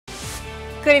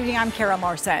Good evening, I'm Karen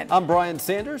Larson. I'm Brian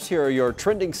Sanders. Here are your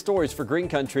trending stories for Green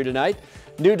Country tonight.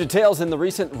 New details in the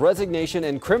recent resignation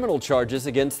and criminal charges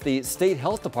against the state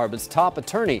health department's top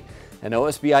attorney. An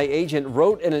OSBI agent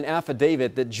wrote in an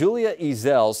affidavit that Julia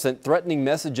Ezell sent threatening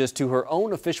messages to her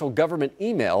own official government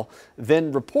email,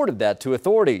 then reported that to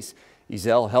authorities.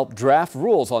 Ezell helped draft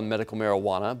rules on medical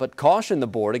marijuana, but cautioned the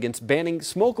board against banning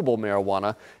smokable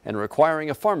marijuana and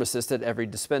requiring a pharmacist at every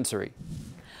dispensary.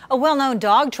 A well-known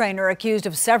dog trainer accused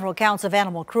of several counts of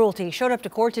animal cruelty showed up to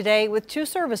court today with 2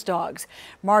 service dogs.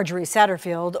 Marjorie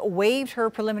Satterfield waived her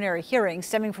preliminary hearing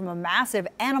stemming from a massive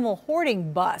animal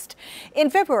hoarding bust. In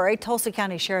February, Tulsa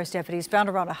County Sheriff's deputies found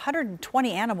around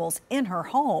 120 animals in her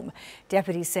home.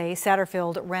 Deputies say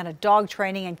Satterfield ran a dog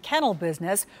training and kennel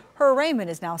business. Her arraignment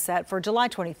is now set for July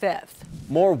 25th.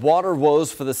 More water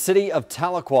woes for the city of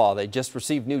Tahlequah. They just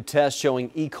received new tests showing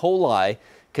E. coli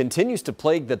continues to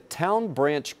plague the Town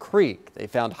Branch Creek. They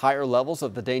found higher levels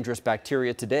of the dangerous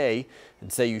bacteria today and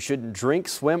say you shouldn't drink,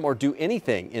 swim, or do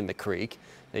anything in the creek.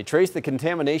 They traced the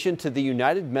contamination to the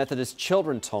United Methodist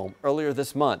Children's Home earlier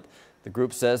this month. The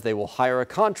group says they will hire a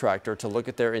contractor to look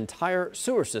at their entire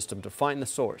sewer system to find the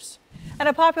source. And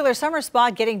a popular summer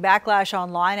spot getting backlash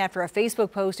online after a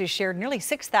Facebook post is shared nearly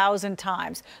 6,000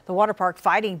 times. The water park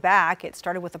fighting back. It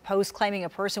started with a post claiming a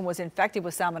person was infected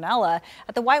with salmonella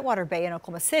at the Whitewater Bay in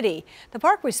Oklahoma City. The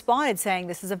park responded saying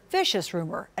this is a vicious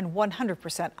rumor and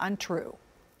 100% untrue.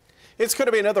 It's going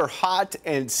to be another hot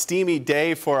and steamy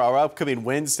day for our upcoming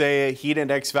Wednesday. Heat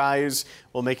index values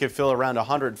will make it feel around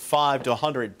 105 to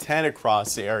 110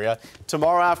 across the area.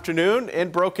 Tomorrow afternoon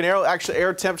in Broken Arrow, actually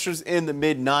air temperatures in the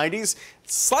mid-90s.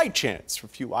 Slight chance for a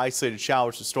few isolated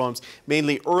showers and storms,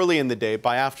 mainly early in the day.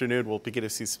 By afternoon, we'll begin to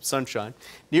see some sunshine.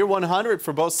 Near 100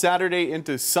 for both Saturday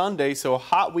into Sunday, so a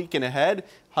hot weekend ahead.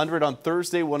 100 on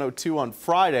Thursday, 102 on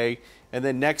Friday, and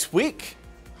then next week,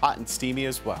 hot and steamy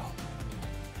as well.